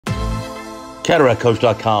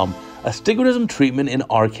CataractCoach.com, astigmatism treatment in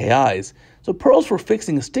RKIs. So pearls for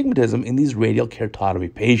fixing astigmatism in these radial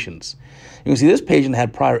keratotomy patients. You can see this patient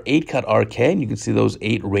had prior 8-cut RK, and you can see those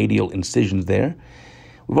 8 radial incisions there.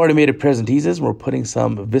 We've already made a presentesis, and we're putting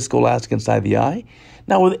some viscoelastic inside the eye.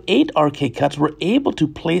 Now with 8 RK cuts, we're able to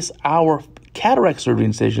place our cataract surgery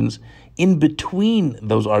incisions in between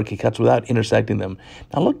those RK cuts without intersecting them.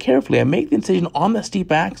 Now look carefully. I make the incision on the steep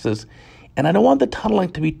axis, and I don't want the tunnel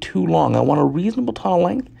length to be too long. I want a reasonable tunnel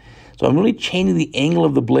length. So I'm really changing the angle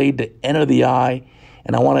of the blade to enter the eye,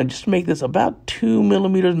 and I want to just make this about 2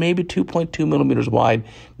 millimeters, maybe 2.2 millimeters wide.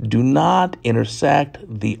 Do not intersect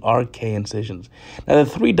the RK incisions. Now the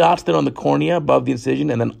 3 dots there on the cornea above the incision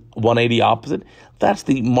and then 180 opposite, that's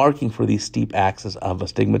the marking for the steep axis of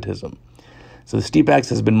astigmatism. So the steep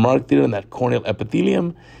axis has been marked there in that corneal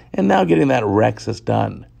epithelium, and now getting that rhexis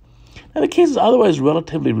done. Now the case is otherwise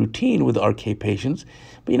relatively routine with RK patients,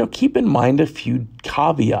 but keep in mind a few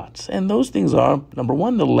caveats. And those things are, number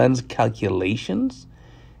 1, the lens calculations,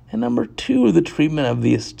 and number 2, the treatment of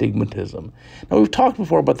the astigmatism. Now we've talked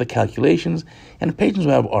before about the calculations, and in patients who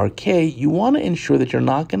have RK, you want to ensure that you're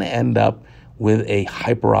not going to end up with a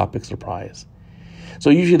hyperopic surprise. So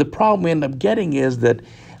usually the problem we end up getting is that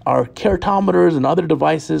our keratometers and other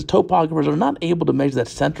devices, topographers, are not able to measure that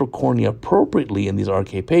central cornea appropriately in these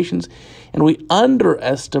RK patients, and we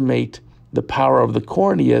underestimate the power of the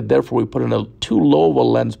cornea. Therefore, we put in a too low of a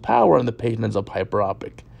lens power, and the patient ends up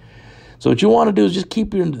hyperopic. So what you want to do is just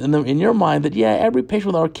keep in your mind that, every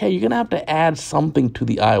patient with RK, you're going to have to add something to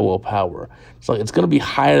the IOL power. So it's going to be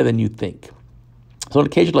higher than you think. So on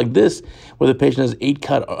occasion like this, where the patient has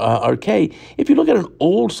 8-cut RK, if you look at an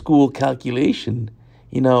old school calculation,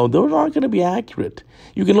 those aren't going to be accurate.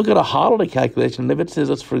 You can look at a holiday calculation, and if it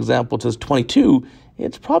says, for example, it says 22,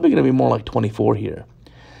 it's probably going to be more like 24 here.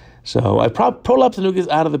 So I prolapse the nucleus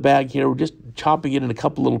out of the bag here. We're just chopping it in a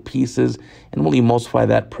couple little pieces, and we'll emulsify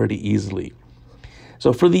that pretty easily.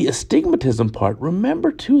 So for the astigmatism part,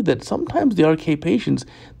 remember too that sometimes the RK patients,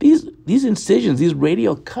 these incisions, these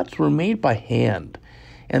radial cuts were made by hand.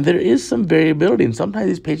 And there is some variability, and sometimes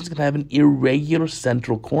these patients can have an irregular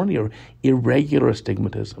central cornea or irregular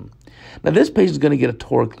astigmatism. Now, this patient is going to get a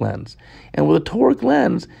toric lens. And with a toric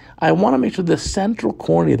lens, I want to make sure the central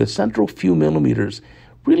cornea, the central few millimeters,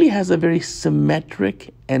 really has a very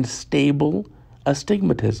symmetric and stable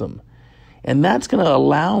astigmatism. And that's going to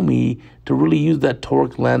allow me to really use that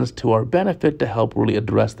toric lens to our benefit to help really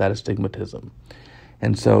address that astigmatism.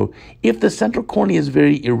 And so if the central cornea is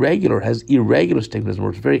very irregular, has irregular astigmatism, or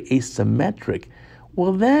it's very asymmetric,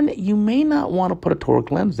 well, then you may not want to put a toric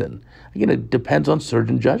lens in. Again, it depends on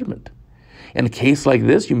surgeon judgment. In a case like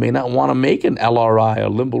this, you may not want to make an LRI, a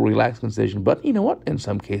limbal relaxing incision, but you know what? In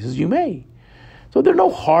some cases, you may. So there are no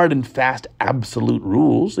hard and fast absolute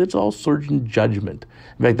rules. It's all surgeon judgment.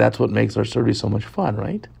 In fact, that's what makes our surgery so much fun,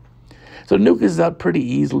 right? So the nucleus is out pretty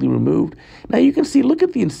easily removed. Now you can see, look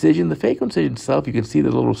at the incision, the phaco incision itself. You can see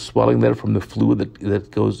the little swelling there from the fluid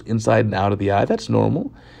that goes inside and out of the eye. That's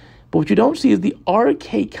normal. But what you don't see is the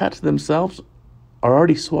RK cuts themselves are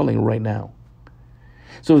already swelling right now.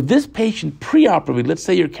 So if this patient preoperatively, let's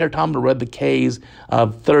say your keratometer read the Ks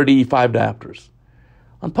of 35 diopters.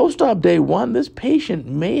 On post-op day 1, this patient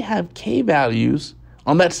may have K values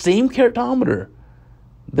on that same keratometer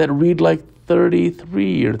that read like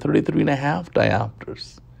 33 or 33 and a half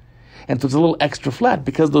diopters. And so it's a little extra flat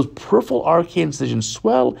because those peripheral RK incisions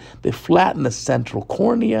swell, they flatten the central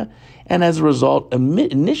cornea, and as a result,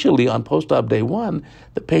 initially on post-op day 1,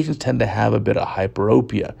 the patients tend to have a bit of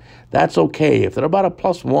hyperopia. That's okay. If they're about a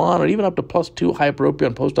 +1 or even up to +2 hyperopia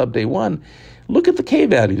on post-op day 1, look at the K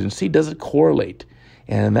values and see, does it correlate?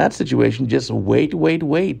 And in that situation, just wait.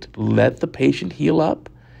 Let the patient heal up.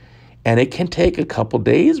 And it can take a couple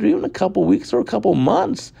days or even a couple weeks or a couple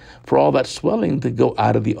months for all that swelling to go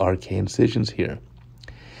out of the RK incisions here.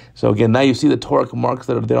 So again, now you see the toric marks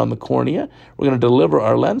that are there on the cornea. We're going to deliver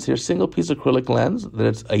our lens here, single piece acrylic lens.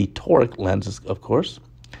 That's a toric lens, of course.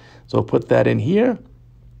 So we'll put that in here,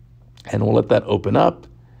 and we'll let that open up.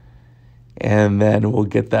 And then we'll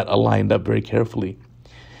get that aligned up very carefully.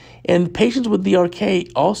 And patients with the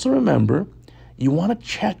RK, also remember, you want to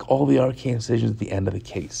check all the RK incisions at the end of the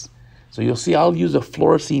case. So you'll see I'll use a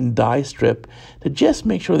fluorescein dye strip to just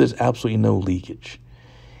make sure there's absolutely no leakage.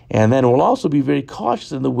 And then we'll also be very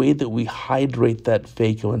cautious in the way that we hydrate that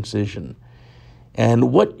phaco incision.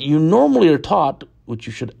 And what you normally are taught, which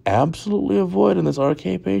you should absolutely avoid in this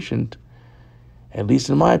RK patient, at least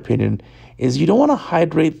in my opinion, is you don't want to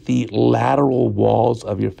hydrate the lateral walls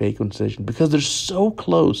of your phaco incision because they're so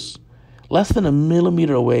close, less than a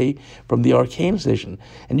millimeter away from the RK incision.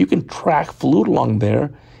 And you can track fluid along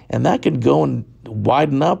there, And that could go and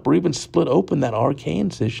widen up or even split open that RK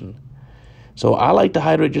incision. So I like to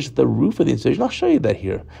hydrate just the roof of the incision. I'll show you that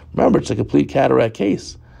here. Remember, it's a complete cataract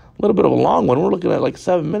case. A little bit of a long one. We're looking at like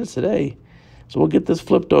 7 minutes today. So we'll get this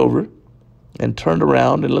flipped over and turned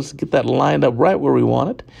around, and let's get that lined up right where we want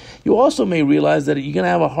it. You also may realize that you're going to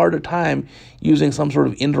have a harder time using some sort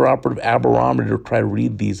of intraoperative aberrometer to try to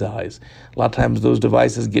read these eyes. A lot of times those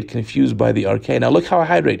devices get confused by the RK. Now look how I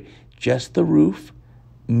hydrate. Just the roof,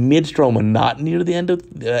 mid-stroma, not near the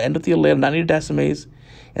endothelial layer, not near decimes,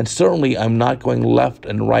 and certainly I'm not going left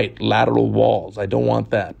and right lateral walls. I don't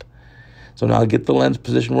want that. So now I'll get the lens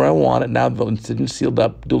positioned where I want it. Now the incision sealed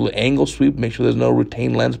up, do a little angle sweep, make sure there's no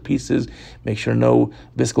retained lens pieces, make sure no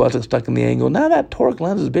viscoelastic stuck in the angle. Now that toric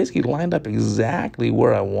lens is basically lined up exactly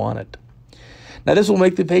where I want it. Now this will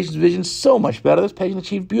make the patient's vision so much better. This patient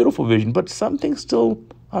achieved beautiful vision, but some things still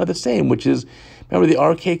are the same, which is, remember, the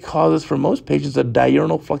RK causes for most patients a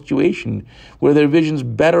diurnal fluctuation where their vision's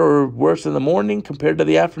better or worse in the morning compared to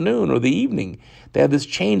the afternoon or the evening. They have this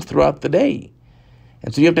change throughout the day.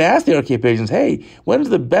 And so you have to ask the RK patients, hey, when's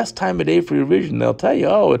the best time of day for your vision? They'll tell you,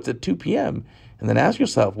 oh, it's at 2 p.m. And then ask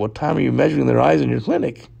yourself, what time are you measuring their eyes in your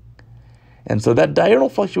clinic? And so that diurnal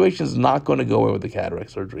fluctuation is not going to go away with the cataract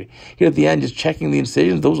surgery. Here at the end, just checking the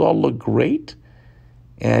incisions, those all look great.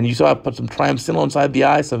 And you saw I put some triamcinolone inside the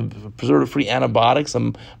eye, some preservative-free antibiotics,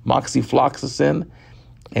 some moxifloxacin,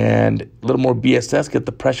 and a little more BSS, get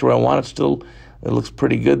the pressure where I want it. Still, it looks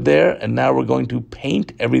pretty good there. And now we're going to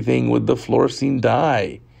paint everything with the fluorescein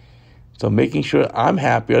dye. So making sure I'm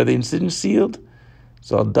happy. Are the incisions sealed?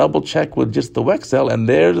 So I'll double check with just the Wexel, and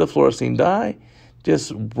there's the fluorescein dye.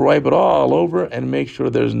 Just wipe it all over and make sure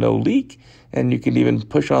there's no leak. And you can even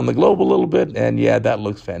push on the globe a little bit, and yeah, that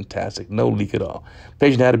looks fantastic. No leak at all.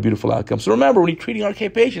 Patient had a beautiful outcome. So remember, when you're treating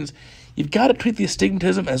RK patients, you've got to treat the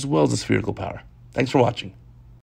astigmatism as well as the spherical power. Thanks for watching.